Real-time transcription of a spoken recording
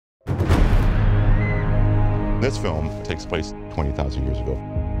This film takes place 20,000 years ago.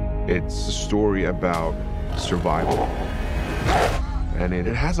 It's a story about survival, and it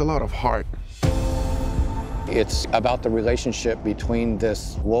has a lot of heart. It's about the relationship between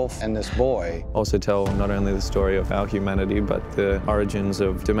this wolf and this boy. Also tell not only the story of our humanity, but the origins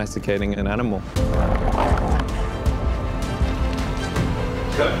of domesticating an animal.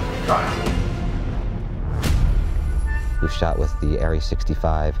 We've shot with the Area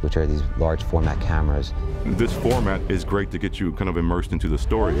 65, which are these large format cameras. This format is great to get you kind of immersed into the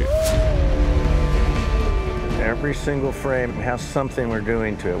story. Every single frame has something we're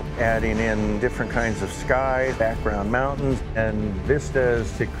doing to it, adding in different kinds of sky, background mountains, and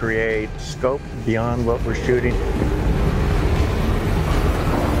vistas to create scope beyond what we're shooting.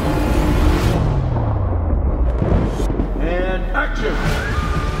 And action!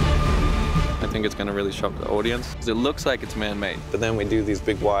 I think it's going to really shock the audience. It looks like it's man-made, but then we do these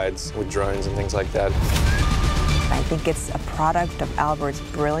big wides with drones and things like that. I think it's a product of Albert's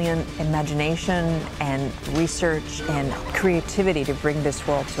brilliant imagination and research and creativity to bring this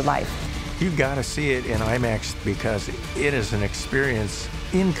world to life. You've got to see it in IMAX because it is an experience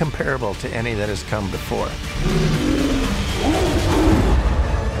incomparable to any that has come before.